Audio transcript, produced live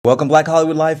Welcome, Black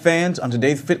Hollywood Live fans. On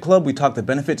today's Fit Club, we talk the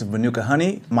benefits of Manuka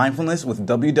honey, mindfulness with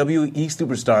WWE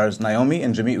superstars Naomi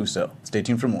and Jimmy Uso. Stay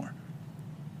tuned for more.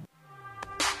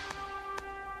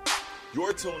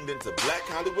 You're tuned into Black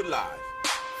Hollywood Live,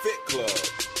 Fit Club.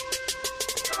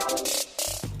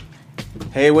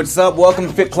 Hey, what's up? Welcome,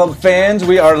 Fit Club fans.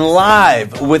 We are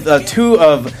live with two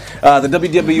of the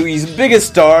WWE's biggest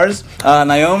stars,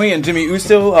 Naomi and Jimmy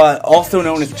Uso, also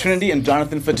known as Trinity and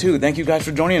Jonathan Fatu. Thank you guys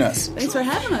for joining us. Thanks for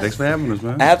having us. Thanks for having us,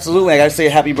 man. Absolutely. I got to say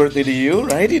happy birthday to you,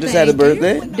 right? You just had a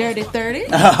birthday. Dirty 30.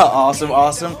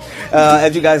 Awesome.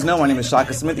 As you guys know, my name is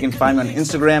Shaka Smith. You can find me on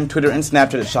Instagram, Twitter, and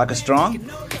Snapchat at Shaka Strong.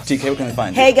 TK, where can they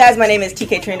find you? Hey guys, my name is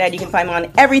TK Trinidad. You can find me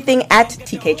on everything at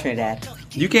TK Trinidad.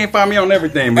 You can't find me on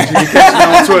everything, but you can catch me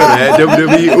on Twitter at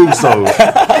WWE Uso.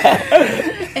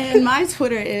 And my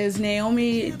Twitter is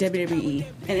Naomi WWE.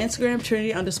 And Instagram,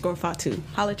 Trinity_Fatu.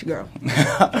 Holla at your girl.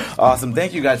 Awesome.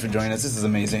 Thank you guys for joining us. This is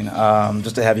amazing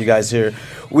just to have you guys here.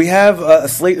 We have a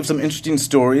slate of some interesting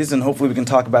stories, and hopefully we can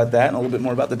talk about that and a little bit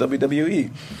more about the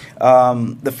WWE.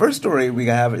 The first story we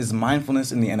have is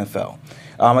mindfulness in the NFL.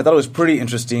 I thought it was pretty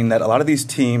interesting that a lot of these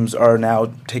teams are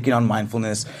now taking on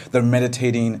mindfulness. They're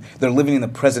meditating. They're living in the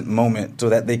present moment so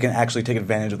that they can actually take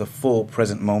advantage of the full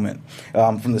present moment.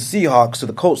 From the Seahawks to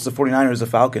the Colts, the 49ers, the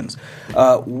Falcons.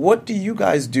 What do you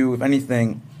guys do, if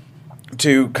anything,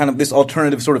 to kind of this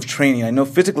alternative sort of training? I know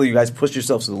physically you guys push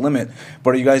yourselves to the limit,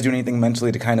 but are you guys doing anything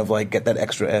mentally to kind of like get that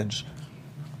extra edge?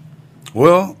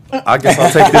 Well, I guess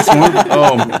I'll take this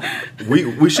one.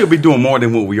 We should be doing more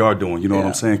than what we are doing. You know what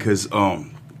I'm saying? Because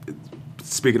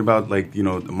speaking about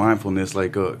the mindfulness,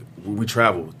 we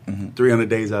travel 300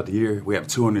 days out the year. We have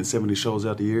 270 shows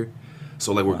out the year.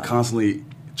 So we're constantly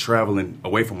traveling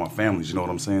away from our families. You know what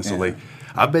I'm saying? So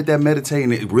I bet that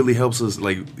meditating, it really helps us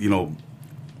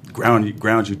ground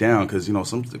you down, because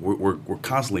we're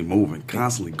constantly moving,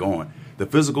 constantly going. The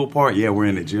physical part, we're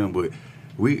in the gym, but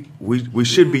we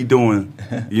should be doing,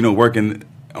 working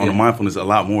on the mindfulness a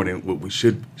lot more than what we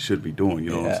should be doing.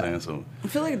 You know what I'm saying? So I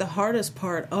feel like the hardest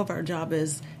part of our job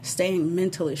is staying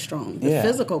mentally strong. The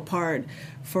physical part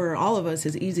for all of us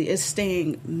is easy. It's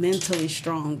staying mentally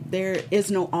strong. There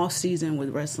is no off season with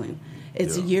wrestling.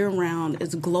 It's year round.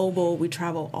 It's global. We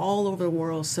travel all over the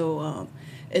world. So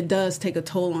it does take a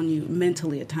toll on you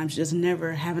mentally at times, just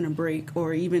never having a break,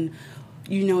 or even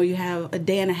you have a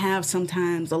day and a half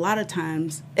sometimes. A lot of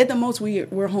times, at the most,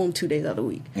 we're home 2 days out of the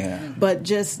week. Yeah. But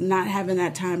just not having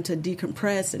that time to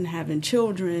decompress and having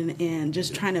children and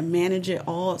just trying to manage it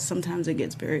all, sometimes it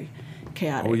gets very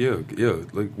chaotic. Oh yeah.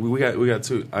 Like we got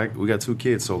two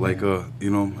kids, so we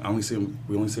only see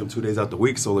them 2 days out the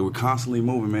week, so we're constantly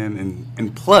moving, man.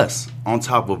 And plus, on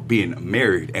top of being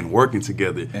married and working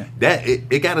together, that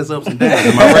it got us ups and downs.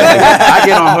 Am I right? I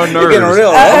get on her nerves. You're getting real.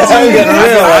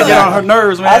 I get on her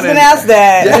nerves, man. I was going to ask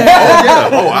that.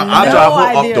 I drive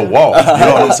her up the wall. You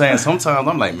know what I'm saying? Sometimes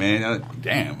I'm like, man,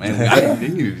 damn, man, I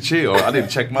need to chill. I need to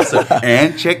check myself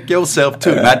and check yourself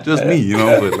too, not just me.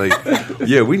 But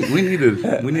we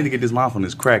need to get this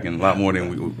mindfulness cracking a lot more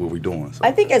than what we're doing. So.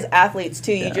 I think as athletes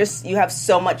too, you have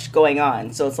so much going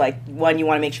on. So it's like, one, you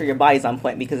want to make sure your body's on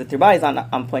point, because if your body's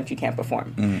on point, you can't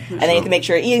perform. And then you have to make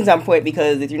sure your eating's on point,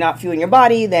 because if you're not fueling your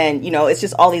body, then it's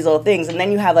just all these little things. And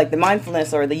then you have the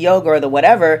mindfulness or the yoga or the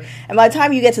whatever. And by the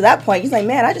time you get to that point, you're like,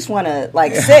 man, I just want to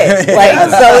sit. So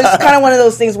it's kind of one of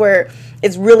those things where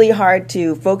it's really hard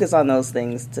to focus on those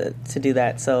things to do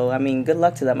that. So, I mean, good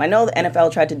luck to them. I know the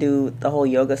NFL tried to do the whole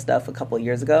yoga stuff a couple of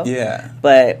years ago. Yeah.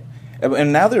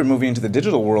 And now they're moving into the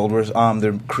digital world where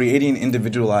they're creating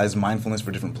individualized mindfulness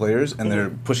for different players, and they're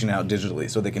pushing it out digitally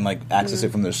so they can access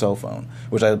it from their cell phone,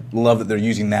 which I love that they're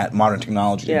using that modern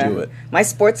technology to do it. My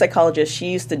sports psychologist,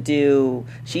 she used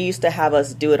to have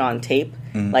us do it on tape,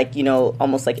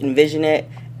 almost envision it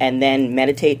and then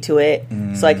meditate to it.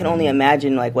 So I can only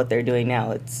imagine what they're doing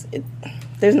now.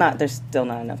 There's still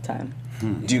not enough time.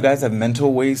 Do you guys have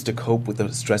mental ways to cope with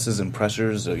the stresses and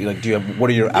pressures? Or what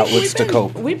are your outlets to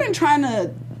cope? We've been trying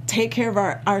to take care of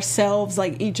ourselves,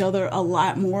 each other, a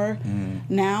lot more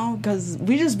now, because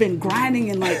we just been grinding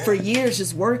and for years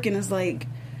just working. It's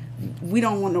we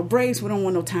don't want no breaks, we don't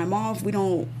want no time off.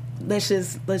 Let's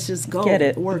just go get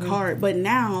it. Work hard. But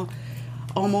now,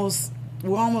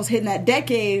 we're almost hitting that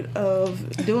decade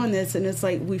of doing this, and it's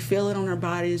we feel it on our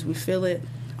bodies, we feel it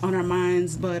on our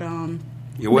minds, but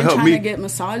we're trying to get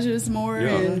massages more.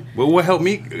 And what help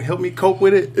me cope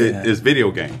with it is video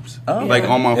games. On my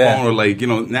phone,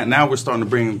 or now we're starting to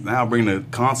bring the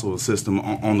console system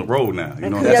on the road now.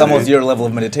 That's almost your level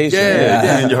of meditation.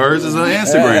 And yours is on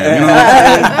Instagram. You know what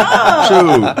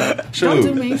I'm saying? True. Don't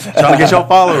do me. Trying to get your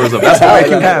followers up. That's what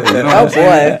make you happy. You know what I'm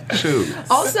saying? Shoot.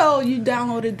 Also, you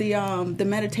downloaded the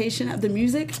meditation app, the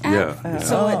music app. Yeah.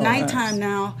 So at nighttime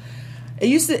now,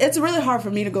 it's really hard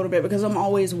for me to go to bed because I'm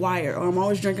always wired or I'm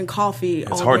always drinking coffee.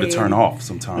 It's hard to turn off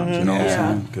sometimes, you know what I'm Yeah.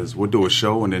 saying? Because we'll do a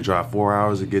show and then drive 4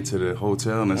 hours to get to the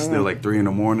hotel, and it's still like 3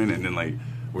 a.m, and then like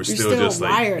we're You're still just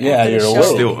like wired Yeah, after the you're show. awake.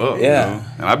 still up. Yeah. You know?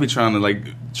 And I be trying to like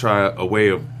try a way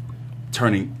of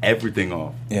turning everything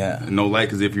off. Yeah. No light,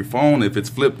 because if your phone, if it's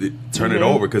flipped, turn it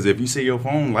over. Because if you see your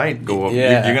phone light go up,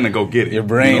 Yeah. you're gonna go get it. Your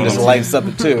brain You know just what I'm lights up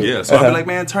too. saying? Yeah, so I be like,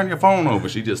 man, turn your phone over.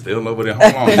 She just still over there.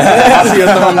 Hold on. I see her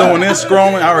thumb doing this,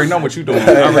 scrolling. I already know what you're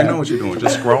doing.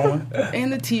 Just scrolling.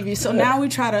 And the TV. So now we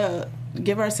try to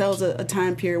give ourselves a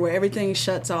time period where everything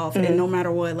shuts off, and no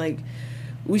matter what, like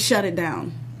we shut it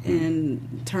down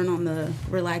and turn on the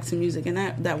relaxing music, and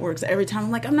that works every time.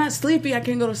 I'm like, I'm not sleepy, I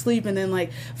can't go to sleep, and then like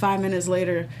 5 minutes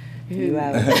later, You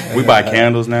have it. We buy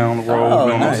candles now on the road. Oh, you know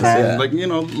what I'm nice, saying? yeah. Like,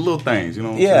 little things. You know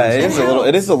what I'm Yeah, saying?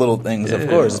 it is the little things, of Yeah.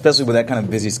 course, especially with that kind of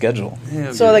busy schedule.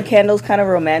 Yeah, So the candle's kind of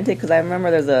romantic because I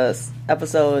remember there's a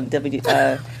episode of Divas,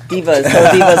 Total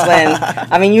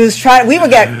Divas when you was trying. We would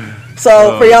get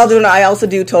for y'all doing. I also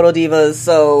do Total Divas.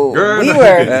 So Girl.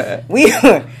 we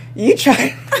were you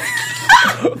try.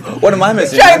 What am I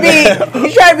missing?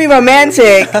 You try to be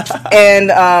romantic,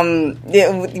 and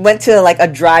it went to like a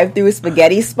drive-through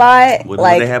spaghetti spot. Well,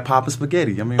 like they had Papa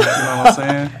Spaghetti. I mean, you know what I'm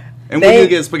saying? And They- when you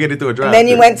get spaghetti through a drive, then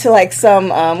you went to like some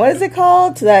what is it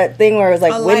called? To that thing where it was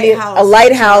like A windy, lighthouse. a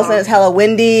lighthouse, and it's hella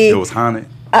windy. It was haunted.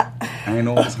 I ain't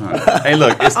know it was haunted. Hey,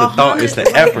 look, it's the thought, it's the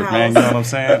haunted effort, lighthouse. man. You know what I'm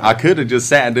saying? I could have just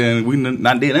sat there and we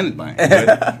not did anything, but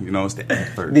it's the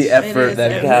effort. The It effort is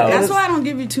that effort. counts. That's why I don't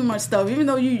give you too much stuff, even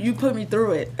though you put me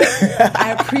through it.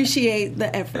 I appreciate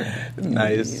the effort.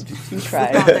 Nice. You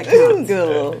tried. Thought that counts. Do a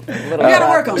little We gotta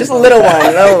work on just it. a little one.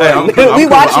 Hey, I'm cool. We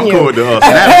watching I'm you. cool with the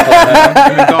Snap club, man.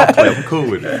 Give me a golf club. I'm cool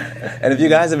with it. And if you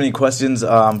guys have any questions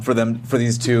for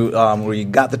these two, we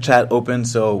got the chat open,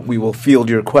 so we will field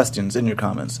your questions in your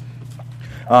comments.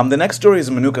 The next story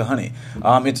is Manuka honey.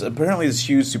 It's apparently this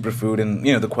huge superfood, and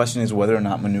the question is whether or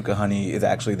not Manuka honey is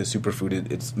actually the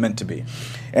superfood it's meant to be.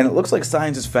 And it looks like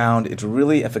science has found it's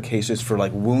really efficacious for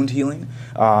like wound healing,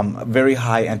 very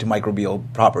high antimicrobial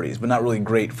properties, but not really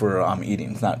great for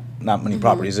eating. It's not many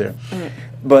properties there.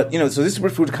 But so this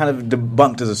superfood is kind of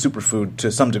debunked as a superfood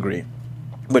to some degree.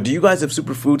 But do you guys have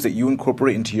superfoods that you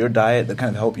incorporate into your diet that kind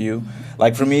of help you?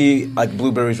 Like for me, like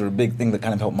blueberries were a big thing that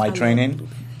kind of helped my training.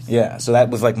 Yeah, so that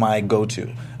was like my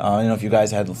go-to. I don't know if you guys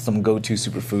had some go-to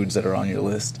superfoods that are on your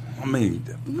list. I mean,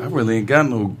 I really ain't got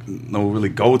no really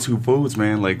go-to foods,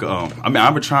 man. Like, I've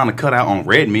been trying to cut out on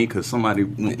red meat because somebody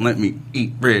won't let me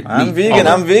eat red meat. I'm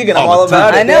vegan. I'm all all the time.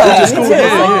 about it. I know.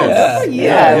 Yeah. Me too.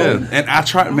 Yeah. And I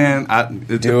tried, man.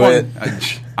 Do it.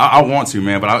 I want to,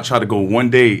 man, but I tried to go one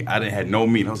day. I didn't had no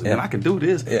meat. I was like, Yeah. man, I can do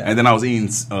this. Yeah. And then I was eating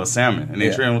salmon, and they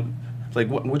Yeah. trained. Like,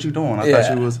 what you doing? I Yeah.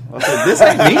 thought you was. I said, this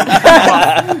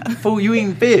ain't meat. Fool, you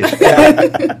eating fish?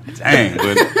 Dang,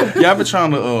 but yeah, I've been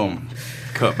trying to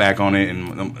cut back on it.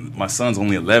 And my son's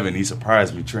only 11. He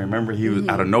surprised me. Trey, remember he was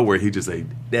out of nowhere. He just like,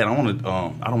 Dad, I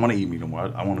don't want to eat meat no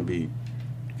more. I want to be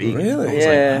vegan. Really? I was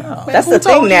Yeah, like, wow. that's Who the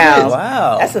told thing you now. this?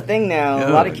 Wow. That's the thing now. Yeah.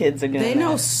 A lot of kids are doing. They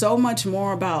know that. so much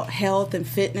more about health and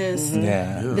fitness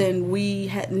Yeah. than we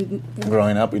had.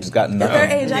 Growing up, we just got At nothing. their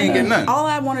age, You ain't getting nothing. all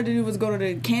I wanted to do was go to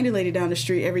the candy lady down the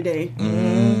street every day.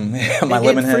 Yeah, my and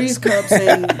lemon get freeze heads. cups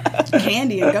and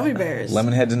candy and gummy bears.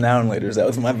 Lemon heads and now and laters. That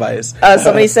was my vice.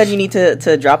 Somebody said you need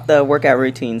to drop the workout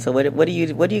routine. So what do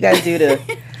you guys do to?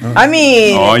 I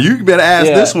mean, Oh, you better ask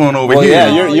Yeah. this one over Well, here. yeah,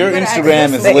 Oh, your you better ask Instagram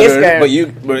this is one. The littered, Instagram. but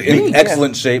you were in Yeah.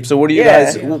 excellent shape. So what do you Yeah.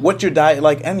 guys? What's your diet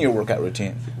like and your workout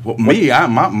routine? Well,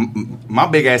 my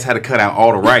big ass had to cut out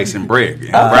all the rice and bread and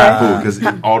fried food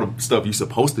because all the stuff you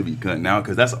supposed to be cutting out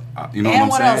because that's you know And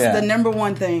what what I'm else? saying. Yeah. The number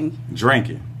one thing.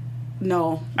 Drinking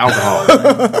No. alcohol.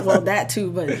 Well, that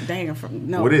too, but dang,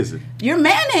 no. What is it? Your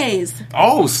mayonnaise.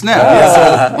 Oh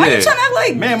snap! Why you trying to act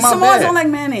like Man, my Samoans bad. don't like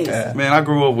mayonnaise? Man, I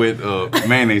grew up with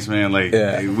mayonnaise, man. Like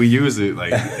Yeah. we use it,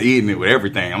 like eating it with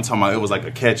everything. I'm talking about it was like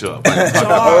a ketchup. Like, I'm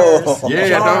talking- Jars. yeah,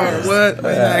 Jars. dog. What?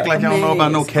 Man, act like y'all don't know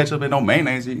about no Mayonnaise. ketchup and no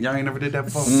mayonnaise. Y'all ain't never did that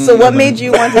before. so what made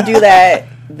you want to do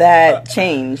that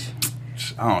change?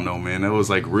 I don't know, man. It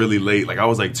was like really late. Like I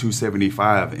was like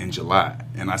 275 in July,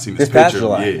 and I seen This this past picture.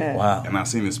 July? Yeah, Wow. And I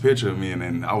seen this picture of me, and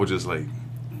then I was just like,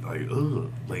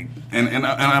 ugh, like, and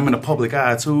I'm in the public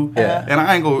eye too. Yeah. And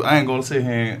I ain't gonna sit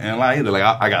here and lie either. Like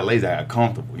I got lazy, I got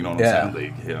comfortable. You know what Yeah. I'm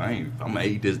saying? Like, hell, I'm gonna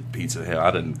eat this pizza. Hell, I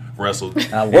done wrestled.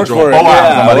 I and worked drove for it. 4 hours. Yeah,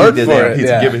 I Somebody worked did for that it.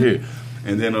 pizza. Yeah. Give it here.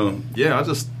 And then yeah, I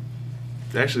just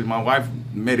actually my wife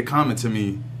made a comment to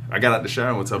me. I got out the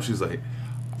shower one time. She was like,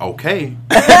 okay.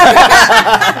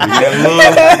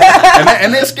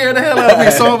 And they scared the hell out of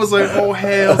me. So I was like, oh,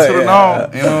 hell to the no.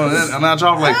 You know, and I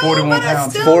dropped like 41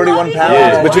 pounds. 41 pounds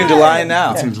Yeah. between July and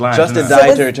now. Between July Just and a now.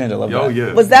 dietary change. I love that. Oh,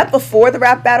 yeah. Was that before the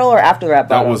rap battle or after the rap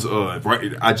That battle? was,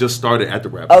 right, I just started at the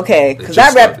rap battle. Okay, It because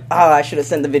just that rap, started. I should have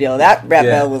sent the video. That rap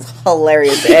Yeah. battle was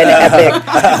hilarious and epic.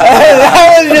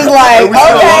 I was just like, We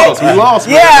still okay. lost. We lost.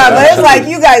 man. Yeah, but it's like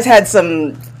you guys had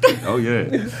some. Oh, yeah.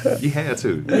 You had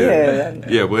to. Yeah.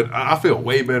 Yeah, but I feel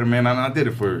way better, man. And I did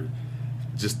it for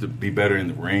just to be better in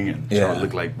the ring and try Yeah. to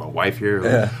look like my wife here.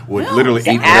 Yeah. Would literally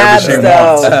The eat whatever abs, she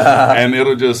though. wants. And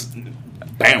it'll just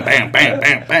bam, bam, bam,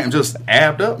 bam, bam, just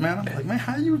abbed up, man. I'm like, man,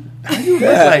 how you look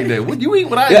like that? What you eat?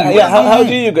 What I eat? Yeah, What yeah. I How eat?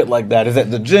 do you get like that? Is that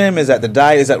the gym? Is that the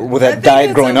diet? Is that with I that think diet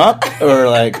it's growing a- up, or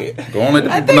like? Go on, let the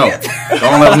people know. Go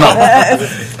on, let them know.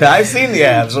 Cause I've seen the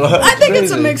abs. I think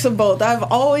it's a mix of both. I've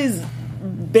always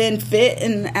been fit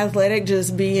and athletic,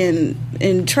 just being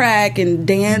in track and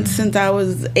dance since I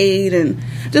was 8, and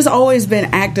just always been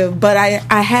active. But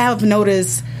I have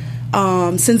noticed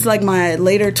since like my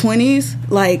later 20s,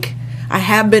 like I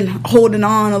have been holding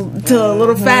on to a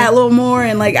little fat, a little more,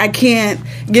 and like I can't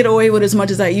get away with as much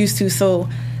as I used to. So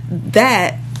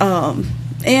that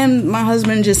and my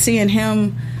husband, just seeing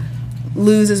him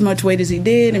lose as much weight as he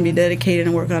did and be dedicated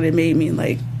and work on it, made me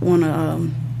like want to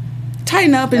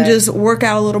tighten up and just work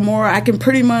out a little more. I can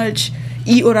pretty much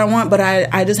eat what I want, but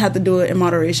I just have to do it in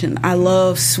moderation. I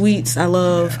love sweets. I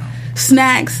love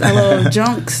snacks. I love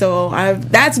junk. So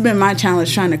that's been my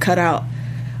challenge, trying to cut out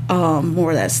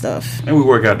more of that stuff. And we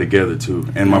work out together too.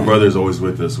 And my brother's always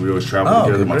with us. We always travel Oh,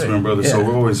 together, okay, my great. twin brother. Yeah. So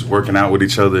we're always working out with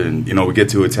each other. And we get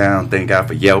to a town. Thank God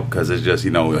for Yelp, because it's just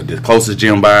the closest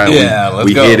gym by. And Yeah, let's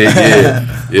we go. hit it.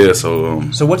 Yeah, yeah. So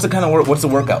So what's the kind of work? What's the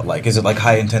workout like? Is it like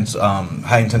high intensity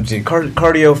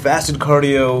cardio, fasted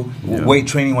cardio, weight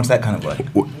training? What's that kind of like?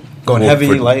 Going heavy,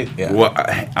 light? Yeah. Well,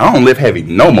 I don't lift heavy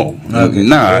no more. Okay.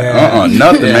 Nah, Yeah.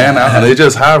 nothing, Yeah. man. It's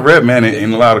just high rep, man,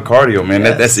 and a lot of cardio, man.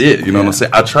 That's it. You know what I'm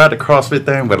saying? I tried the CrossFit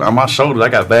thing, but on my shoulders, I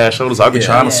got bad shoulders. I be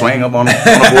trying to swing up on the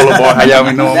boulevard. How y'all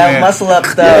be knowing, That man? muscle up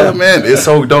Yeah, stuff. man, it's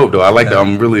so dope though. I like that.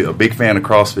 I'm really a big fan of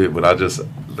CrossFit, but I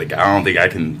don't think I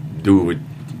can do what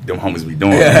them homies be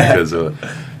doing because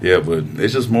but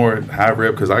it's just more high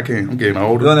rep because I'm getting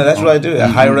older. No, that's what I do.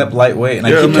 High rep, lightweight, and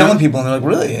I Yeah, keep man. telling people, and they're like,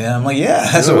 "Really?" And I'm like, "Yeah,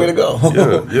 that's the way to go."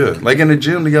 Yeah. Like in the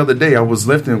gym the other day, I was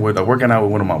working out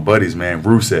with one of my buddies, man,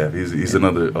 Rusev. He's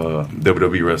another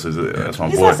WWE wrestler. That's my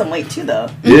He's boy. lost some weight too, though.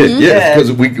 Yeah,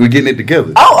 because we getting it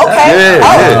together. Oh, okay. Yeah.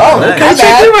 My bad. All right.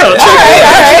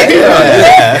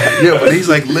 Yeah, but he's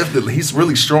like lifted. He's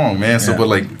really strong, man. So, but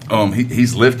like,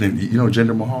 he's lifting. You know,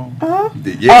 Jinder Mahal.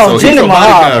 Yeah, Oh, so he's Jinder a body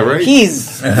Mahal. guy, right?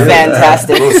 He's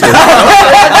fantastic. He's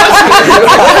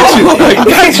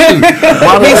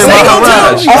Oh, and he's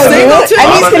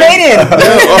Canadian.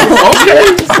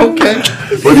 Okay.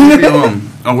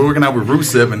 But we're working out with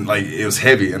Rusev, and like it was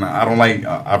heavy, and I don't like.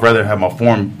 I'd rather have my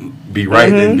form be right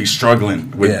than be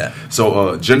struggling with. Yeah.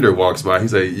 So Jinder walks by.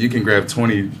 He's like, "You can grab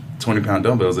 20-pound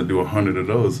dumbbells and do 100 of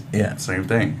those." Yeah. Same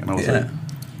thing. And I was Yeah. like,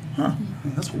 "Huh."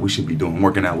 That's what we should be doing,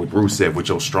 working out with Rusev with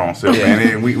your strong self, man.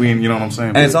 And we, you know what I'm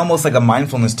saying? And it's almost like a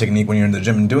mindfulness technique when you're in the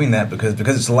gym and doing that because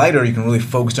it's lighter, you can really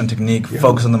focus on technique,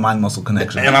 focus on the mind-muscle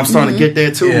connection. And I'm starting to get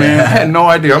that too, Yeah. man. I had no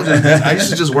idea. I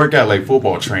used to just work out like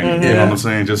football training. You know what I'm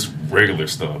saying? Just regular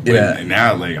stuff. But Yeah.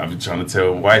 now, like, I'm trying to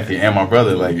tell wifey and my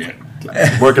brother, like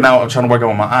working out. I'm trying to work out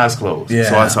with my eyes closed,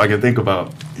 Yeah. so I can think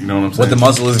about, you know what I'm saying? what the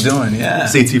muscle is doing, yeah.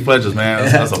 CT Fletcher's, man.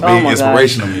 That's a big Oh my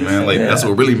inspiration gosh. to me, man. Like that's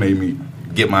what really made me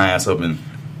get my ass up and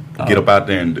get up out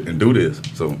there and do this.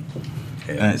 So.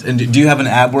 Nice. And do you have an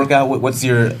ab workout? What's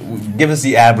your? Give us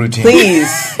the ab routine.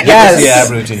 Please. Give us the Yes.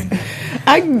 ab routine.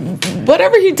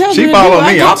 Whatever he tells me She to follow do,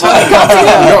 me. I I'm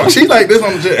telling you. Yo, she like this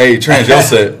on the gym. Hey, Trans, yo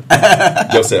said,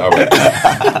 all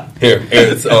right. Here,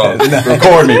 it's,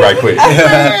 record me right quick.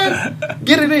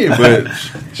 Get it in, but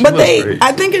she But looks great.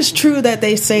 I think it's true that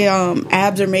they say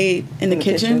abs are made in the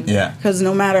kitchen. Yeah. Because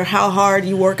no matter how hard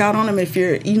you work out on them, if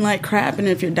you're eating like crap and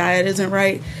if your diet isn't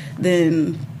right,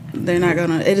 then they're not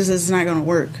gonna. It's not gonna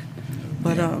work.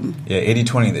 But Yeah,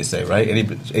 80-20 they say, right?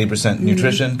 80%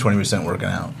 nutrition, 20% working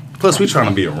out. Plus, we trying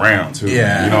to be around too.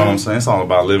 Yeah. You know what I'm saying? It's all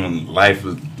about living life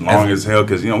as long as hell.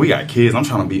 Because we got kids. I'm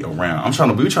trying to be around.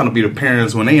 We trying to be the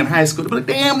parents when they in high school. They be like,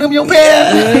 damn, them your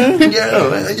parents.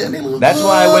 Yeah. They look That's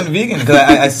why I good. went vegan because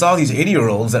I saw these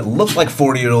 80-year-olds that looked like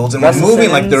 40-year-olds and were Russell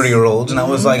moving like Simmons. 30-year-olds, and I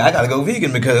was like, I gotta go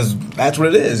vegan because that's what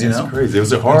it is, you know. That's crazy.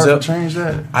 Was it hard So- to change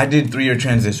that? I did 3-year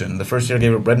transition. The first year I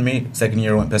gave up red meat, second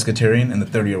year I went pescatarian, and the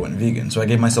third year I went vegan. So I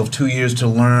gave myself 2 years to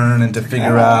learn and to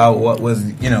figure out what was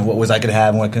I could have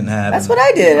and what I couldn't have. That's what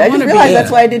I did. I just realized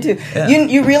that's what I did too. Yeah.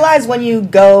 You realize when you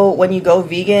go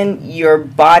vegan, your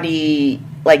body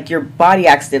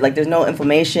acts it. Like there's no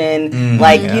inflammation.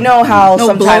 You know how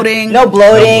no bloating. No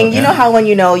bloating. You know how when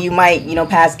you might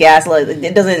pass gas. Like,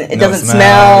 it doesn't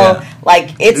smell. Yeah.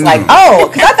 Like it's like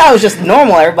because I thought it was just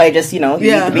normal. Everybody just you eat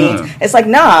the beans. It's like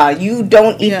nah, you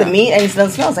don't eat the meat and it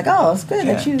doesn't smell. It's like it's good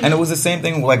that you. And it was the same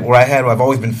thing like where I've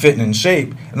always been fit and in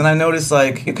shape, and then I noticed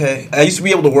like okay, I used to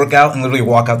be able to work out and literally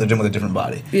walk out the gym with a different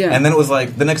body. Yeah. And then it was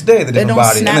like the next day the different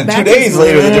body, and then 2 days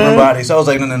later the different body. So I was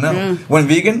like no. Went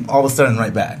vegan, all of a sudden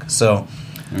right back. So.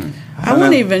 I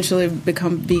want to eventually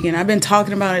become vegan. I've been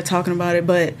talking about it,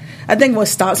 but I think what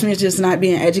stops me is just not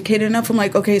being educated enough. I'm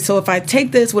like, okay, so if I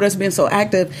take this, with us being so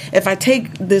active, if I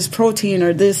take this protein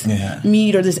or this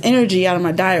meat or this energy out of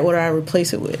my diet, what do I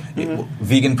replace it with?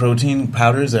 Vegan protein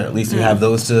powders, or at least you have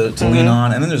those to lean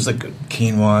on. And then there's like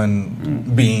quinoa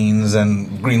and beans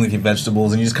and green leafy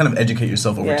vegetables, and you just kind of educate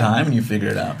yourself over time and you figure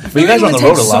it out. But you guys are on the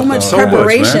road a lot, so much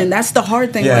preparation. That's the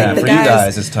hard thing. Yeah, like the for you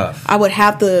guys, it's tough. I would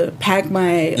have to pack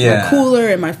my cooler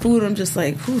and my food. I'm just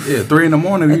like, whew. 3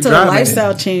 a.m. It's a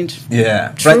lifestyle change.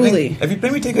 Yeah, truly. If you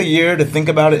maybe take a year to think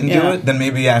about it and do it, then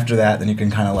maybe after that, then you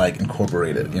can kind of like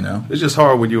incorporate it. It's just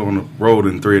hard when you're on the road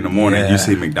in 3 a.m. and you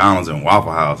see McDonald's and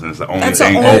Waffle House, and it's the only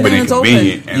thing open and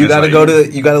convenient. And you got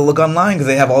to you got to look online because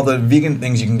they have all the vegan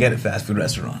things you can get at fast food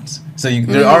restaurants. So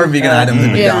there are vegan items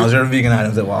at McDonald's. There are vegan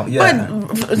items at Waffle. Yeah.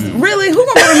 But really, who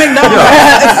gonna go to McDonald's?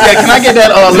 Can I get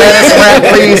that lettuce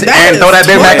wrap, please, and throw that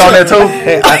Big Mac on there too?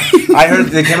 Hey, I heard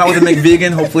they came out with a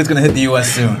McVegan. Hopefully, it's going to hit the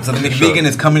U.S. soon. So the McVegan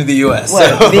is coming to the U.S.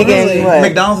 What? So Vegan? What?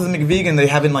 McDonald's is McVegan. They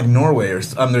have it in like Norway or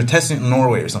they're testing it in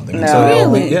Norway or something. No. So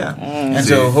really? And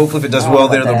so hopefully, if it does well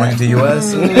there, they'll bring it to the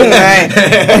U.S.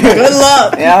 Good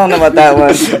luck. Yeah, I don't know about that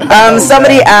one.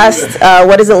 Somebody asked,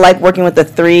 what is it like working with the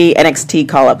 3 NXT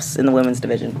call-ups in the women's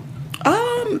division?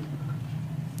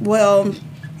 Well,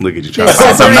 look at you trying to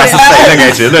say something nice to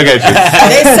say. Look at you.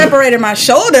 They separated my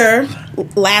shoulder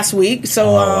last week,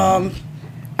 so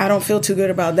I don't feel too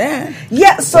good about that.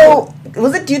 Yeah, so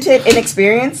was it due to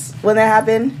inexperience when that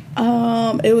happened?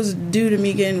 It was due to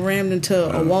me getting rammed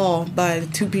into a wall by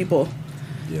 2 people.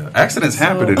 Yeah, accidents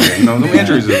happen in there. Them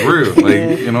injuries is real.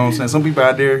 Like, you know what I'm saying? Some people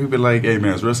out there who be like, hey,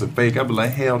 man, is wrestling fake? I be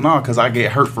like, hell no, because I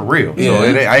get hurt for real. Yeah. So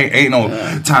it ain't no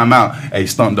timeout. Hey,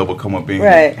 stunt double come up in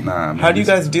right. Here. Nah, man. How do you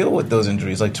guys deal with those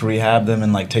injuries? Like, to rehab them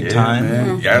and, like, take time?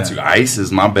 Man. Ice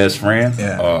is my best friend.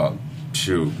 Yeah.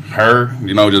 Shoot, her,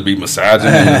 just be massaging.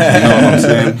 You know what I'm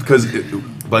saying? Because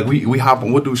like we hop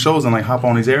on, we'll do shows and like hop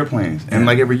on these airplanes, and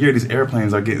like every year these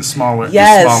airplanes are getting smaller and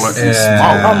smaller and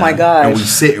smaller. Oh my god! And we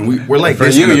sit and we're like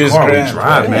this in the car. We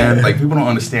drive, man. Like people don't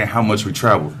understand how much we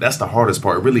travel. That's the hardest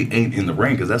part. It really ain't in the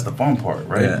ring because that's the fun part,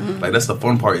 right? Yeah. Like that's the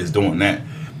fun part is doing that.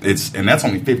 And that's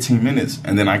only 15 minutes,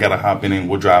 and then I gotta hop in and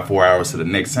we'll drive 4 hours to the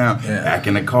next town, back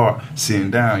in the car, sitting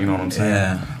down. You know what I'm saying?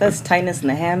 Yeah. That's tightness in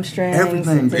the hamstrings.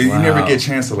 Everything. You never get a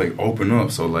chance to like open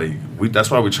up. So like that's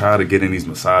why we try to get in these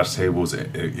massage tables.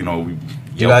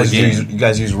 You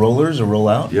guys use rollers or roll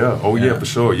out? Yeah. Oh yeah, for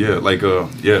sure. Yeah. Like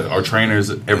our trainers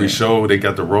every show they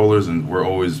got the rollers, and we're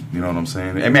always you know what I'm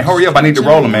saying. Hey man, hurry up! I need the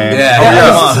roller, man. Yeah. Hurry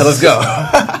up. Come on, let's go.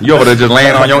 You over there just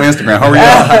laying on your Instagram? Hurry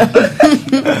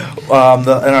up.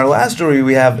 And our last story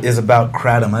we have is about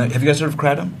Kratom. Have you guys heard of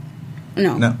Kratom?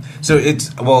 No. So in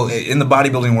the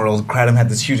bodybuilding world, Kratom had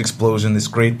this huge explosion, this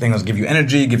great thing that'll give you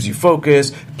energy, gives you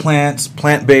focus,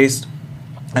 plant-based.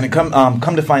 And it come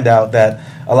to find out that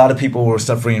a lot of people were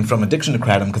suffering from addiction to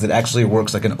Kratom because it actually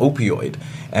works like an opioid.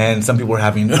 And some people were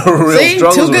having real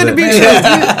struggles too good with to be true.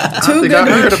 Too good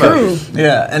to be true.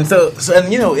 Yeah, and so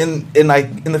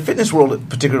in the fitness world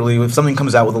particularly, if something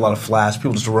comes out with a lot of flash,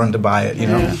 people just run to buy it, you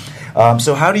know.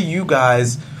 So how do you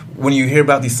guys, when you hear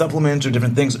about these supplements or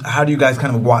different things, how do you guys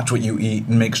kind of watch what you eat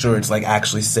and make sure it's like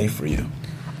actually safe for you?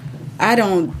 I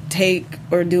don't take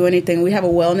or do anything. We have a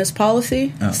wellness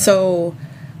policy, so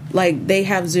like they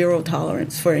have zero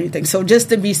tolerance for anything. So just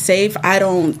to be safe, I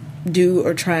don't do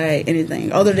or try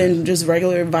anything other than just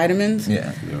regular vitamins.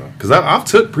 Yeah. Because I've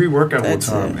took pre-workout one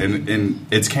time, and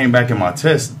it came back in my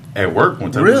test at work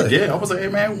one time. Really? Yeah. I was like, hey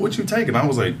man, what you taking? I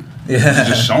was like,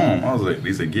 just show them. I was like,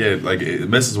 he said, yeah, like it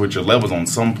messes with your levels on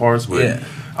some parts, but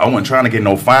I wasn't trying to get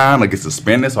no fine, like it's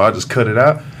suspended, so I just cut it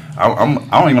out. I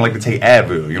don't even like to take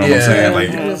Advil. You know what I'm saying?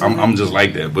 Like I'm just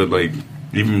like that, but like.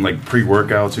 Even like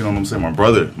pre-workouts, you know what I'm saying? My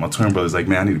twin brother's like,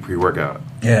 man, I need a pre-workout.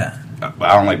 Yeah. But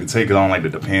I don't like to take it. I don't like to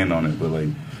depend on it. But like,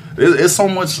 it's so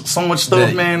much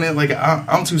stuff, man. That like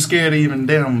I'm too scared to even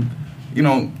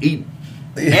eat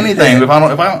anything. If I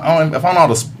don't know how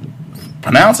to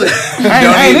pronounce it.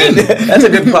 I ain't in it. That's a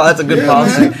good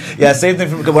policy. Yeah, same thing.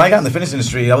 Because when I got in the fitness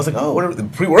industry, I was like, oh, what are the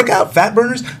pre-workout fat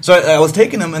burners? So I was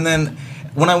taking them, and then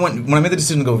when I made the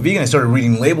decision to go vegan, I started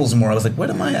reading labels more. I was like, what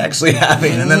am I actually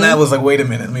having? And then that was like, wait a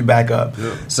minute, let me back up.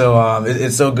 Yeah. So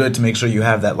it's so good to make sure you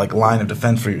have that like line of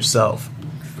defense for yourself.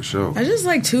 For sure. I just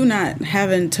like too not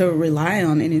having to rely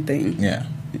on anything. Yeah.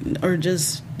 Or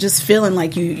just feeling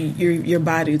like your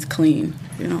body's clean,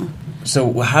 you know.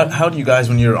 So how do you guys,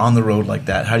 when you're on the road like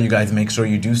that, how do you guys make sure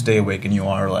you do stay awake and you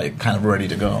are like kind of ready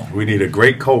to go? We need a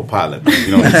great co-pilot.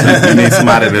 You know, we need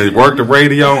somebody that worked the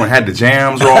radio and had the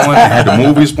jams rolling, and had the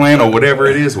movies playing or whatever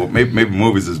it is. Well, maybe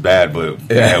movies is bad, but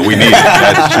yeah, we need it.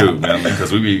 That's true, man.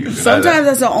 Because we be sometimes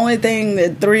that's the only thing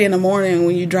at 3 a.m.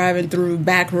 when you're driving through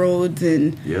back roads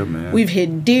and man. We've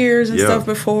hit deers and stuff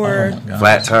before.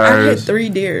 Flat tires. I've hit 3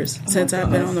 deers since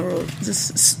I've been on the road.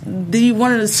 Just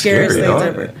one of the scariest things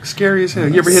ever. Scary as hell.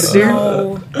 You ever hit a deer?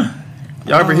 Y'all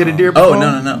ever hit a deer before?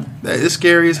 Oh, no. It's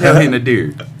scary as hell hitting a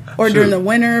deer. Or during the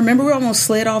winter. Remember we almost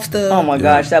slid off the... Oh, my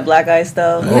gosh. That black ice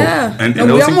stuff. Yeah. And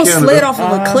we almost slid off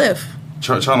of a cliff.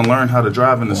 Trying to learn how to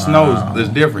drive in the snow is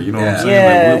different. You know what I'm saying?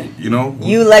 Yeah. Like, you know,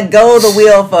 you let go of the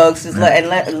wheel, folks. Just let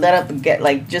up. Get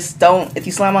like just don't. If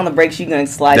you slam on the brakes, you're gonna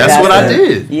slide. That's what I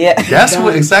did. Yeah, that's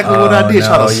exactly what I did.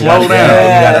 Try to slow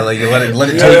down. You gotta let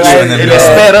it take you and then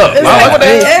sped up.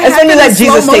 That's when you let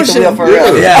Jesus take the wheel for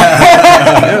real.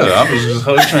 Yeah, I was just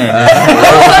Holy Trinity.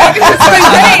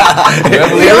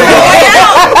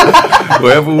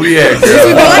 Wherever we at,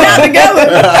 we're going out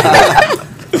together.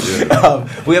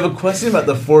 We have a question about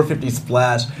the 450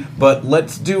 splash, but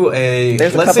let's do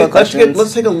There's a couple of questions.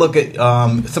 Let's take a look at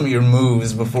some of your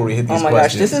moves before we hit these questions. Oh my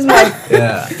gosh, this is my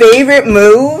yeah. favorite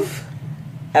move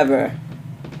ever.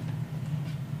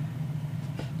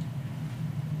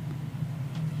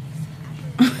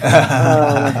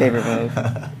 My favorite move.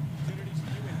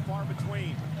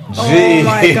 Oh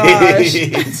my gosh.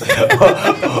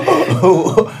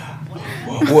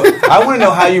 I want to know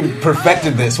how you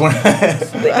perfected this one.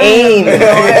 The aim.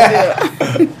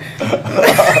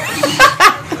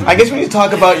 I guess we need to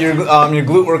talk about your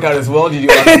glute workout as well. Did you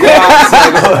do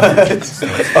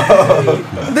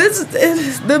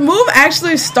the move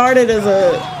actually started as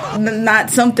not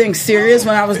something serious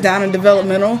when I was down in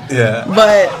developmental. Yeah.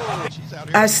 But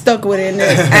I stuck with it. And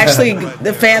actually,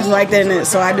 the fans liked it,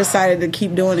 so I decided to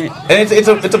keep doing it. And it's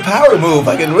a power move.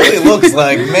 Like it really looks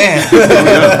like, man.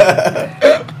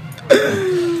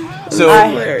 So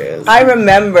I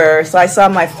remember. So I saw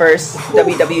my first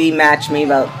WWE match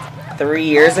maybe about 3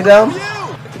 years ago.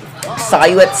 Saw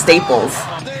you at Staples,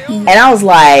 and I was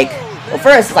like, well,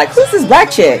 first like, who's this black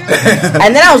chick?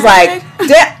 And then I was like,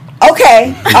 okay,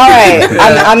 all right,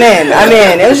 I'm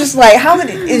in. It was just like,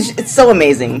 it's so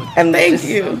amazing. And thank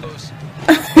you.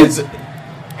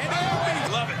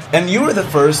 And you were the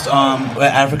first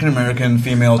African American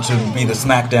female to be the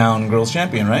SmackDown Girls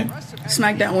Champion, right?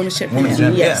 SmackDown Women's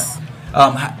Champion. Yes.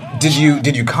 Yeah.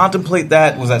 Did you contemplate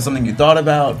that? Was that something you thought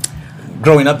about?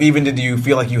 Growing up, even, did you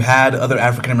feel like you had other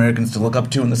African Americans to look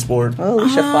up to in the sport? Oh,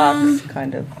 Alicia Fox,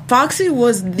 kind of. Foxy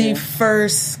was the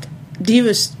first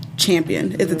Divas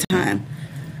champion at the time.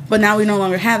 But now we no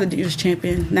longer have the Divas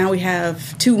champion. Now we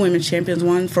have 2 women's champions,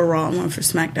 one for Raw and one for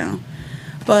SmackDown.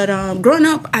 But growing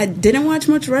up, I didn't watch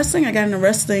much wrestling. I got into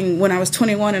wrestling when I was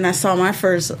 21, and I saw my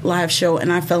first live show,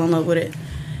 and I fell in love with it.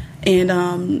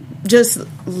 And just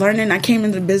learning, I came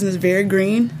into the business very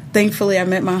green. Thankfully, I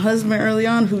met my husband early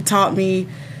on, who taught me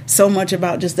so much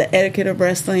about just the etiquette of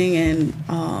wrestling and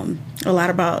a lot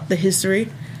about the history,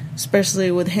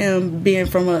 especially with him being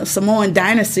from a Samoan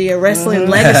dynasty, a wrestling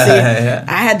legacy. Yeah.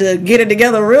 I had to get it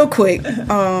together real quick.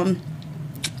 But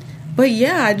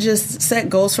yeah, I just set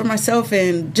goals for myself,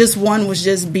 and just one was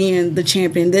just being the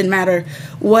champion. Didn't matter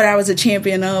what I was a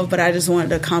champion of, but I just wanted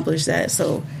to accomplish that.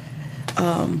 So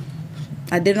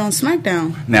I did it on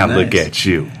SmackDown. Now look at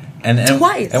you. And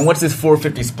twice. And what's this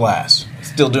 450 splash?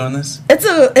 Still doing this?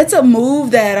 It's a move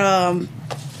that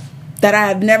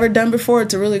I've never done before.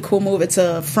 It's a really cool move. It's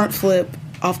a front flip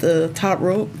off the top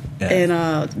rope. Yeah.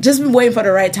 And just been waiting for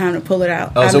the right time to pull it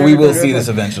out. Oh, so we will see this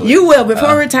eventually. You will. Before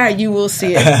I retire, you will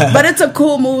see it. But it's a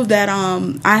cool move that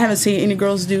I haven't seen any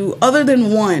girls do other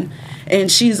than one.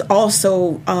 And she's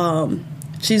also...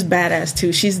 she's badass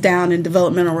too. She's down in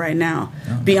developmental right now.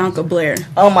 Bianca Blair.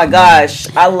 Oh my gosh,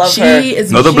 I love her. She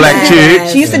is another black chick.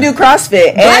 She used to do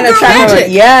CrossFit Black and Girl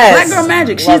Magic. Yes, Black Girl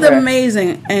Magic. She's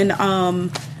amazing,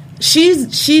 and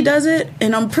she does it.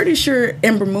 And I'm pretty sure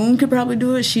Ember Moon could probably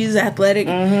do it. She's athletic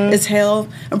as hell.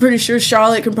 I'm pretty sure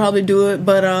Charlotte can probably do it,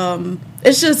 but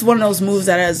it's just one of those moves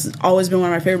that has always been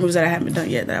one of my favorite moves that I haven't done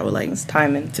yet that I would like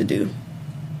timing to do.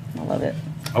 I love it.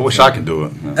 I wish I could do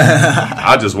it.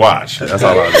 I just watch. That's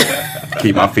all I do.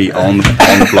 Keep my feet on the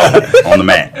floor, on the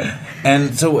mat. And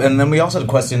then we also had a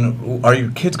question: are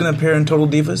your kids going to appear in Total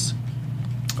Divas?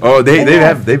 Oh, they've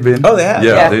been. Oh, they have.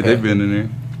 Yeah, Yeah. they've been in there.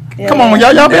 Yeah. Come on,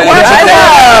 y'all been watching. I know.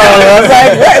 I was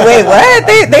like, wait, what?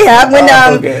 They have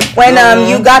when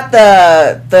you got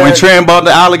the When Tran bought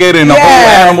the alligator and the whole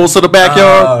animals to the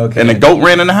backyard, and the goat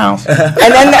ran in the house.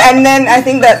 and then I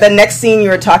think that the next scene you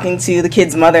were talking to the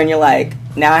kid's mother and you're like,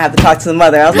 now I have to talk to the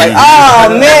mother. I was like, oh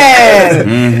man,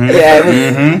 yeah.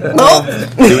 It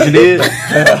was, See what you did?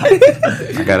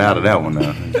 I got out of that one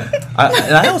now.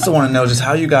 And I also want to know just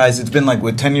how you guys. It's been like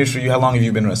 10 years for you. How long have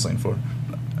you been wrestling for?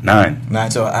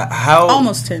 9. So how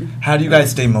Almost 10. How do you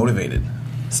guys stay motivated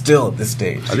still at this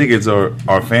stage? I think it's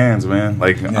our fans, man.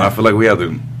 Like I feel like we have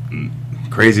the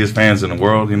craziest fans in the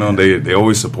world. You know, they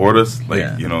always support us.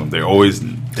 Like you know, they're loyal.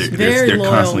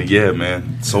 constantly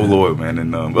man, so loyal, man.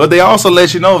 And but they also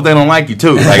let you know if they don't like you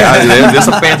too. Like there's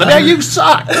some fans like, you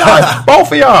suck.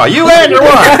 Both of y'all, you and your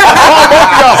wife, both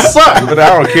of y'all suck. But I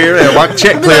don't care. My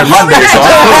check cleared Monday, so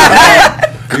I'm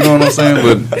cool. You know what I'm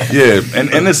saying? But yeah,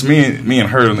 and it's me and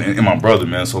her and my brother,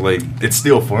 man. So like, it's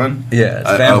still fun. Yeah, it's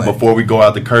family. Before we go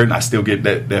out the curtain, I still get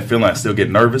that feeling. I still get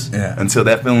nervous. Yeah. Until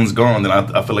that feeling's gone, then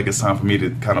I feel like it's time for me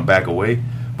to kind of back away.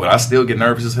 But I still get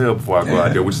nervous as hell before I go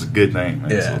out there, which is a good thing,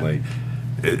 man. Yeah. So like,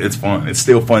 it's fun. It's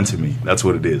still fun to me. That's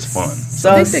what it is. Fun.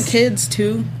 so I think the kids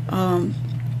too. Oh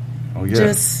yeah.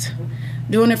 Just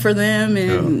doing it for them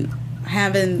and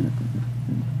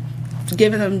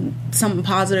giving them something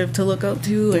positive to look up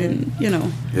to, and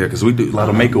Yeah, because we do a lot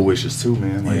of Make-A-Wishes too,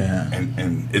 man. Like,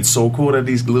 and it's so cool that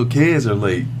these little kids are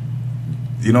like,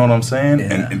 you know what I'm saying?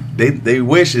 Yeah. And they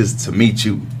wish is to meet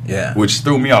you. Yeah. Which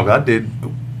threw me off.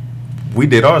 We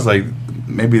did ours like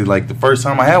maybe like the first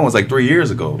time I had one was like 3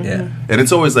 years ago. Yeah. And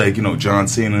it's always like, John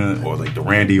Cena or like the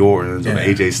Randy Ortons or the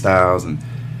Yeah. AJ Styles and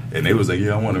they was like,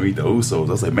 I want to meet the Usos.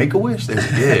 I was like, Make-A-Wish? They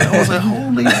said, yeah. I was like,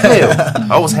 holy hell.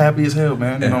 I was happy as hell,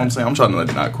 man. You know what I'm saying? I'm trying to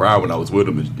like, not cry when I was with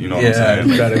them. You know what I'm saying?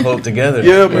 We got to hold together.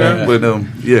 Yeah, man.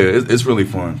 Yeah. But it's really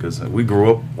fun because we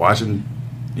grew up watching,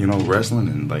 wrestling,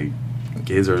 and like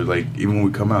kids are like, even when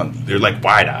we come out, they're like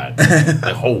wide-eyed,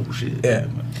 like, oh shit. Yeah.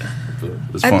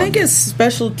 It's fun. I think it's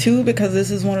special too because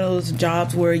this is one of those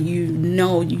jobs where you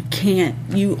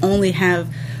only have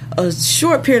a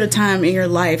short period of time in your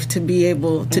life to be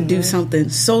able to do something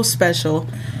so special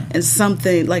and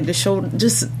something like the show.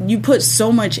 Just you put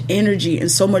so much energy and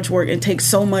so much work and take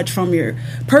so much from your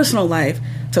personal life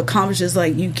to accomplish this.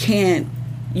 Like you can't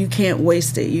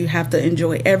waste it. You have to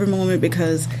enjoy every moment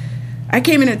because I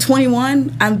came in at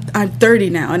 21. I'm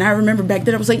 30 now, and I remember back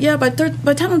then I was like, yeah, by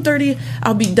the time I'm 30,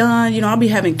 I'll be done. I'll be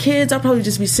having kids. I'll probably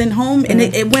just be sent home, and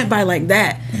it went by like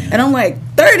that. And I'm like,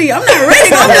 30. I'm not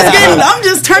ready. I'm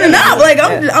just turning out. Like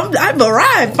I've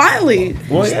arrived finally.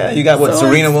 Well, yeah, you got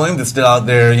Serena Williams that's still out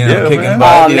there, kicking man.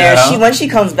 butt. Oh man, when she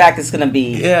comes back, it's gonna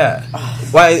be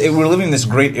we're living in this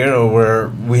great era where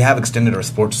we have extended our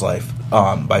sports life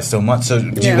by so much. So, do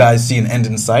you guys see an end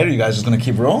in sight, or are you guys just gonna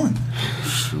keep rolling?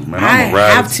 Man, I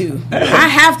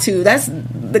have to. That's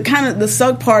the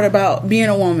suck part about being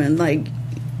a woman. Like,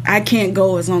 I can't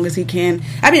go as long as he can.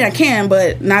 I mean, I can,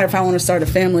 but not if I want to start a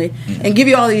family and give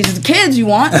you all these kids you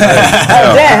want.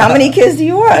 Dad, how many kids do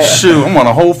you want? Shoot, I'm on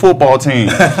a whole football team.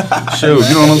 Shoot,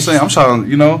 you know what I'm saying? I'm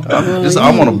trying,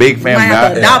 I want a big family. Might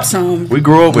have to adopt some. We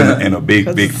grew up in a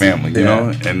big family, you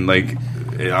know, and like.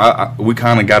 we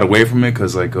kind of got away from it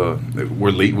because like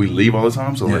we leave all the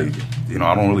time, so like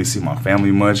I don't really see my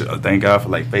family much. Thank God for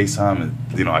like FaceTime,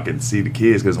 and I can see the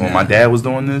kids because when my dad was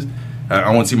doing this, I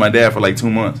wouldn't see my dad for like 2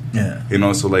 months.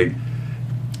 So like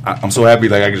I'm so happy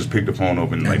like I can just pick the phone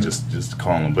up and like just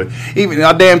call them. But even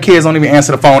our damn kids don't even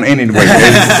answer the phone anyway.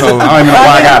 So I don't even know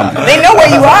why I got them. They know where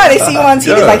you are. They see you on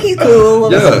TV. It's like he's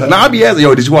cool. Yeah. Now I be asking,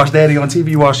 did you watch Daddy on TV?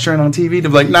 You watch Trent on TV?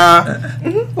 They're like, nah.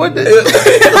 What?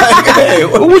 Hey,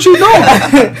 what you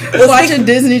doing? Watching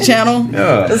Disney Channel.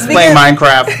 Yeah. Playing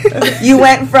Minecraft. You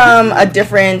went from a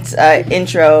different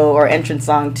intro or entrance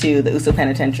song to the Uso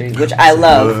Penitentiary, which I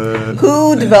love.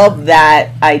 Who developed that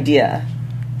idea?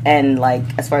 And like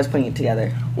as far as putting it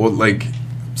together, well, like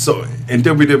so in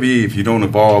WWE, if you don't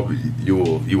evolve, you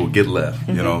will get left.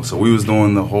 So we was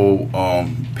doing the whole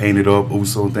painted up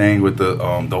Uso thing with the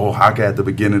whole haka at the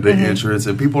beginning of the entrance,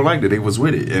 and people liked it. They was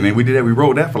with it, and then we did that. We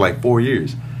wrote that for like 4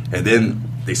 years, and then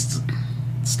they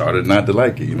started not to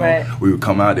like it. Right. We would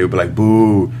come out, they would be like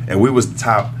boo, and we was the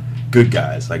top good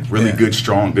guys, like really good,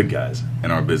 strong, good guys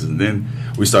in our business. And then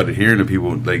we started hearing the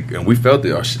people like, and we felt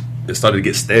that it started to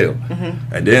get stale,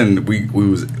 and then we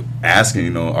was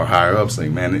asking our higher ups like,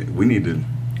 man,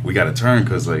 we got to turn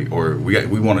because like, or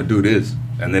we want to do this,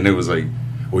 and then it was like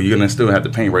well, you're gonna still have to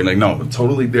paint, right? Like, no,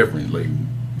 totally different. Like,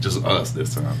 just us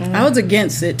this time. I was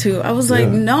against it too. I was like,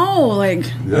 no, like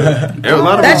A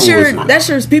lot of that's people your that's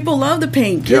yours. People love the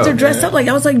paint. Kids Yeah, are dressed yeah. up like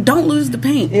I was like, don't lose the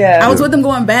paint. Yeah. I was with them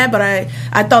going bad, but I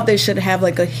thought they should have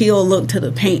like a heel look to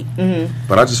the paint.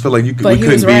 But I just feel like But he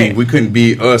was right. we couldn't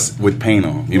be us with paint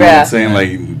on. You know what I'm saying?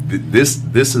 Like this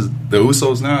is the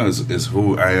Usos now is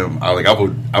who I am.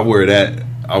 I wear that.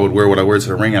 I would wear what I wear to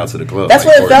the ring, out to the club. That's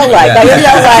what it felt like.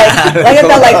 Like it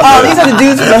felt like, oh, these are the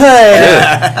dudes from the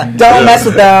hood. Don't mess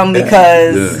with them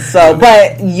because so.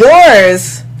 But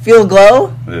yours feel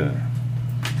glow. Yeah.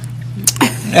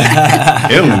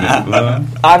 Killing it, bro.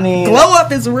 I mean, Glow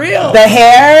up is real. the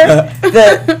hair,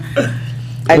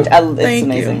 it's Thank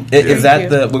amazing. you. Is Thank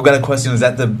that you. we've got a question? Is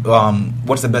that the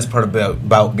what's the best part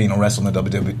about being a wrestler in the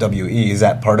WWE? Is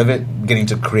that part of it, getting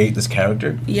to create this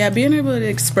character? Yeah, being able to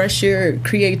express your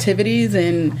creativities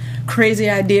and crazy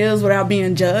ideas without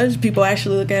being judged. People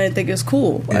actually look at it and think it's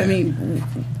cool. Yeah. I mean,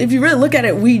 if you really look at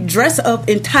it, we dress up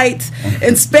in tights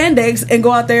and spandex and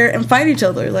go out there and fight each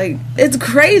other. Like, it's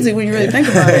crazy when you really think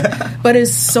about it. But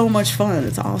it's so much fun.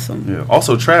 It's awesome. Yeah.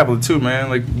 Also traveling too, man.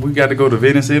 Like we got to go to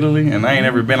Venice, Italy, and I ain't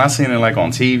ever been. I seen it like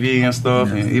on TV and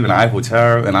stuff, and even the Eiffel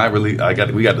Tower. And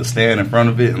we got to stand in front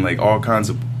of it, and like all kinds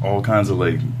of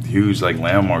like huge like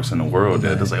landmarks in the world.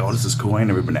 That it's like, oh, this is cool. I ain't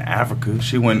never been to Africa.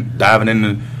 She went diving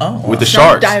in with the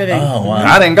sharks. Diving in. Oh wow! And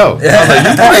I didn't go. I was like,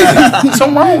 you crazy?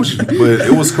 Something wrong with you. But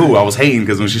it was cool. I was hating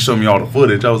because when she showed me all the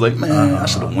footage, I was like, man, I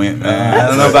should have went, man. I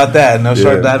don't know about that. No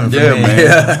shark diving for Yeah, me. man.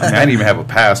 I didn't even have a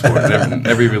passport.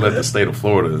 Never even left the state of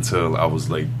Florida until I was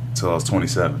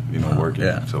 27. You know, working.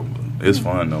 Yeah. So it's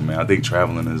fun though, man. I think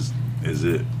traveling is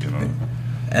it. You know.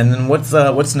 And then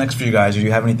what's next for you guys? Do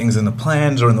you have any things in the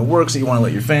plans or in the works that you want to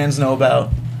let your fans know about?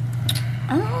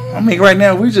 I mean, right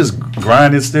now we just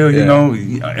grinding still. You Yeah. know,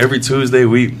 every Tuesday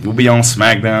we'll be on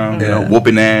SmackDown, you know, Yeah.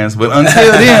 whooping ass. But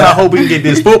until then, I hope we can get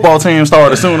this football team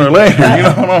started sooner or later. You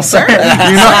know what I'm saying?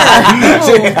 You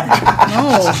know?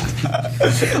 No.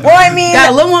 Well, I mean,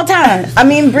 Got a little more time. I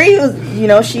mean, Bree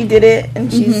was, she did it,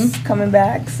 and she's coming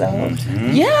back. So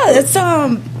Yeah,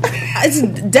 it's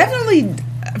definitely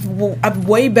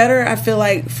way better. I feel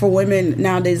like for women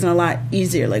nowadays and a lot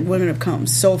easier. Like women have come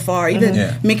so far. Even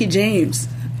Yeah. Mickie James,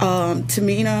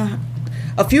 Tamina,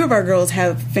 a few of our girls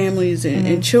have families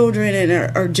and children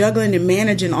and are juggling and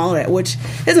managing all that, which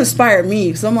has inspired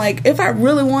me. So I'm like, if I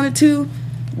really wanted to,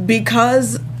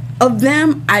 because of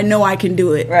them, I know I can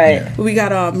do it. Right. We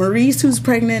got Maurice, who's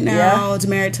pregnant now. Yeah. Is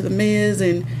married to the Miz,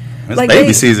 and It's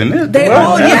baby season. They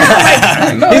all, He's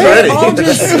ready. they all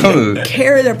just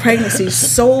carry their pregnancy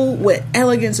so with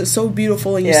elegance. It's so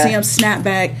beautiful, and you Yeah. see them snap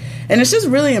back, and it's just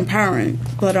really empowering.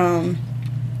 But I'll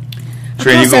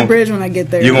Trey, cross that bridge when I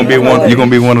get there. You're gonna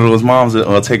be one of those moms that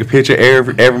take a picture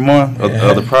every month of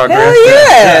the progress. hell yeah.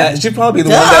 Yeah, she'd probably be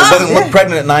the one that doesn't look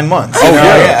pregnant at 9 months. Oh You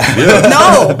know?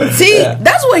 yeah. No, see,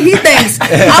 that's what he thinks. I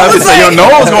I was was say your like,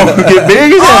 nose gonna get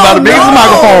big. It's about the biggest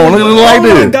microphone. Look at it like oh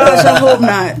my this. gosh, I hope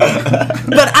not.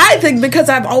 But I think because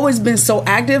I've always been so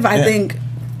active, I think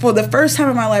for the first time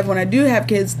in my life when I do have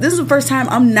kids, this is the first time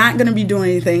I'm not going to be doing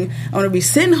anything. I'm going to be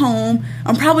sitting home.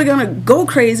 I'm probably going to go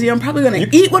crazy. I'm probably going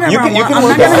to eat whatever I want. I'm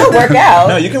not Still going work out.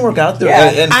 No, you can work out there.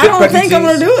 Yeah. And I fit don't think I'm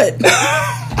going to pregnancies. do it.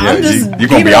 I'm just you're gonna be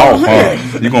keeping it off. 100.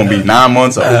 Huh? You're gonna be 9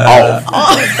 months off.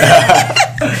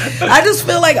 I just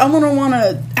feel like I'm gonna want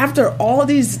to. After all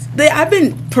these, I've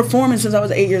been performing since I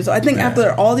was 8 years old. I think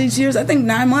after all these years, I think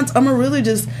 9 months, I'm gonna really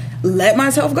just let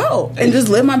myself go and just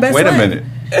live my best life. Wait a minute.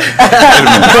 He's like,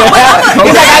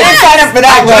 I didn't sign up for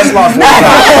that one.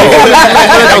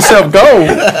 Let yourself go.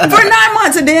 For 9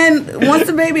 months, and then once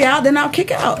the baby out, then I'll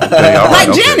kick out. Okay, all right, Like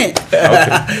okay. Janet.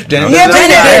 Janet Yeah, does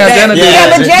Janet that. did Janet that. did Yeah,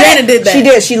 that. but Janet did that. She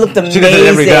did. She looked amazing. She does it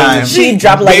every time. She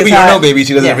dropped like Baby a or ton. no baby,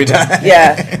 she does it Yeah. every time.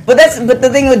 Yeah, but the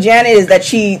thing with Janet is that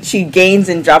she gains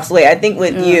and drops weight. I think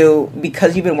with you,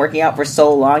 because you've been working out for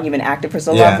so long, you've been active for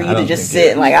so Yeah, long, for I you to don't just think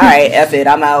sit and like, all right, F it,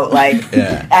 I'm out. Like,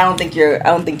 Yeah. I don't think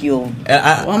you'll.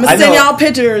 And Well, I'm gonna I send know- y'all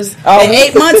pictures Oh. in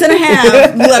 8 months and a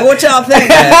half. Be like, what y'all think?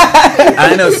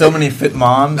 I know so many fit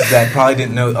moms that probably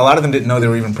didn't know. A lot of them didn't know they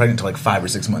were even pregnant until like 5 or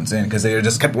 6 months in because they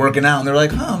just kept working out and they're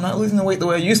like, "Oh, I'm not losing the weight the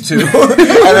way I used to," and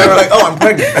they were like, "Oh, I'm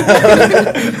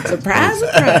pregnant." Surprise,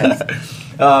 surprise.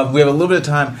 We have a little bit of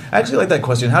time. I actually like that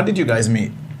question. How did you guys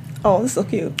meet? Oh, that's so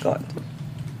cute. Go on.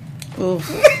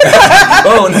 Oof.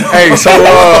 Oh no! Hey, so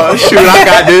shoot, I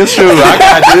got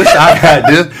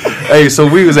this. Hey, so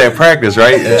we was at practice,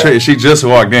 right? Yeah. She just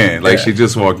walked in, Yeah. she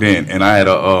just walked in, and I had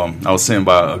I was sent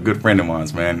by a good friend of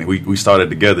mine's, man. We started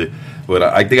together. But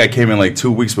I think I came in like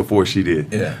 2 weeks before she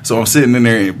did. Yeah. So I'm sitting in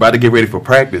there about to get ready for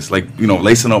practice, like, you know,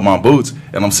 lacing up my boots,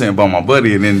 and I'm sitting by my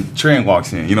buddy, and then Trent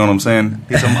walks in. You know what I'm saying?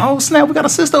 He's like, oh, snap, we got a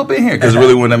sister up in here. Because there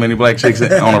really wasn't that many black chicks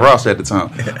on the roster at the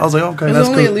time. I was like, okay, It was that's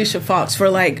only cool. Alicia Fox for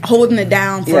like holding it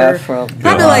down for Yeah,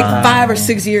 probably like 5 or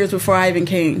 6 years before I even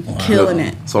came, killing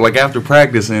it. So like after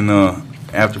practice,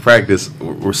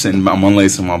 we're sitting, I'm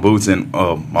unlacing my boots, and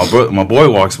my boy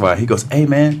walks by. He goes, hey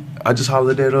man, I just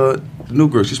hollered at the new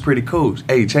girl. She's pretty cool.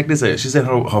 Hey, check this out. She said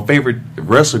her favorite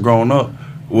wrestler growing up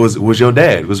was your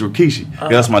dad, was Rikishi. Yeah,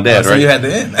 that's my dad, So right? you had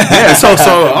the in. Yeah, so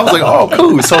I was like, oh,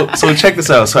 cool. So check this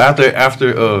out. So after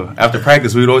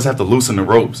practice, we would always have to loosen the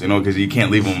ropes, you know, because you can't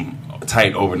leave them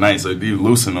tight overnight. So you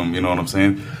loosen them, you know what I'm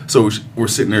saying? So we're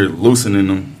sitting there loosening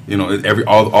them. You know,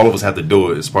 all of us have to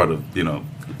do it as part of, you know,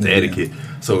 the etiquette.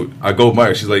 So I go by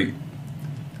her. She's like,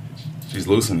 she's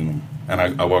loosening them,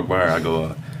 and I walk by her. I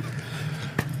go,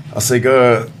 I say,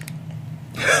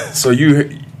 so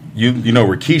you know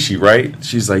Rikishi, right?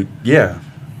 She's like, yeah.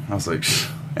 I was like,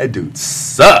 that dude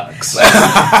sucks.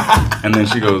 And then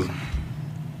she goes,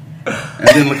 and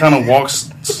then kind of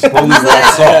slowly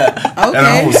walks off. Okay. And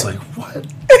I was like, what?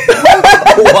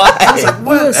 Why? It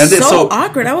was And then so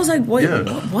awkward. I was like, "What? Yeah.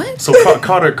 What?" So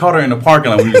caught her in the parking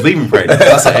lot when we was leaving practice.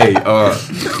 I said, hey, I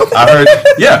heard,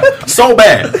 yeah, so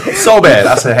bad.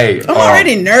 I said, hey. I'm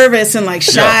already nervous and like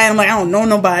shy. Yeah. I'm like, I don't know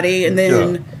nobody, and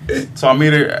then So I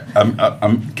meet her.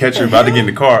 I'm catch her about to get in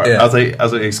the car. Yeah. I was like,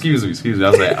 excuse me. I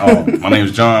was like, my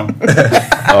name's John.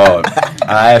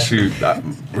 I asked you,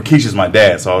 Rikishi's my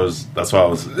dad, so I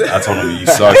told him you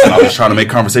suck, and I was trying to make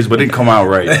conversation, but it didn't come out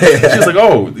right. She was like,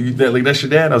 oh, that's your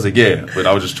dad? I was like, yeah, but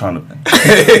I was just trying to.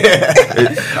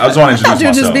 I was trying to introduce I thought you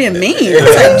were just myself. being mean.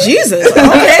 It's like Jesus,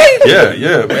 okay.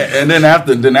 Yeah. And then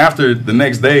after the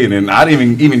next day, and then I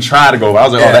didn't even try to go. I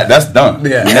was like, Yeah. that's done.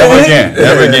 Yeah. Never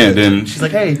again. Then she's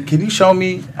like, hey, can you show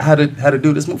me how to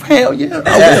do this move? Hell yeah,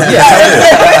 I will.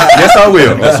 Yes, I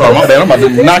will. Oh, sorry, my bad. I'm about to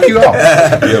knock you off.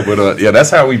 Yeah, but that's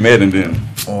how we met, and then.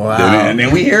 Wow. And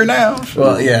then we here now.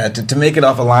 Well, yeah, to make it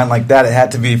off a line like that, it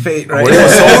had to be fate, right? It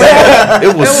was so bad.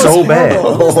 It was so bad.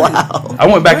 Oh, wow. I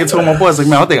went back and told my boys, like,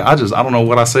 man, I don't know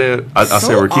what I said. I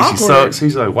said Rikishi awkward. sucks.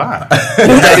 He's like, why? Your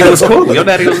daddy was cool. Your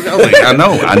daddy was. I was like, I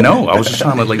know. I was just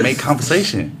trying to like make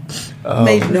conversation.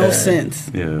 Made no sense.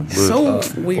 Yeah. But So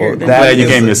weird. well, glad you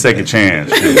gave me a second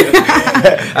chance.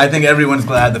 I think everyone's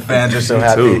glad. The fans are so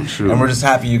happy. too, sure. And we're just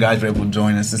happy you guys were able to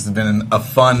join us. This has been a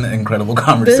fun, incredible This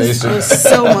conversation. was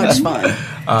so much fun.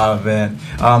 Man.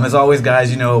 As always, guys,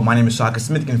 you know, my name is Shaka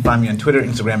Smith. You can find me on Twitter,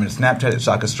 Instagram, and Snapchat at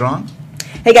Shaka Strong.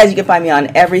 Hey guys, you can find me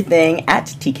on everything at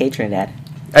TK Trinidad.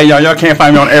 Hey, y'all can't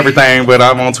find me on everything, but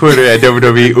I'm on Twitter at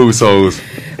WWE Usos.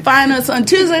 Find us on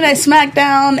Tuesday Night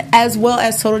SmackDown as well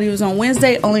as Total Divas on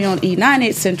Wednesday, only on E9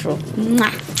 8 Central.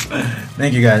 Mwah.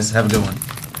 Thank you, guys. Have a good one.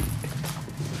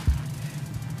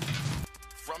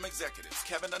 From executives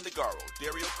Kevin Undergaro,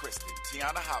 Dario Kristen,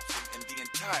 Tiana Hobson, and the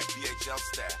entire BHL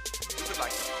staff, we would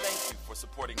like to thank you for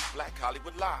supporting Black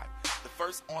Hollywood Live, the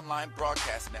first online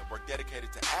broadcast network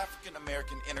dedicated to African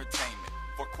American entertainment.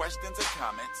 For questions and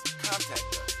comments, contact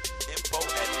us.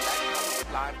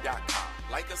 info@blackhollywoodlive.com.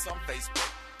 Like us on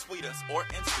Facebook, tweet us, or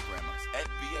Instagram us at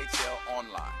BHL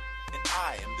Online. And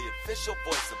I am the official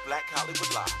voice of Black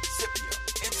Hollywood Live, Scipio,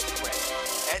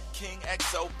 Instagram, at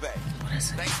KingXOBay.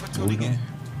 Thanks for tuning in.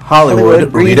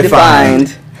 Hollywood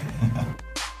redefined.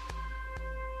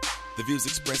 The views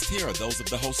expressed here are those of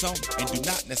the host only and do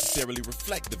not necessarily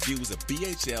reflect the views of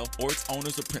BHL or its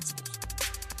owners or principals.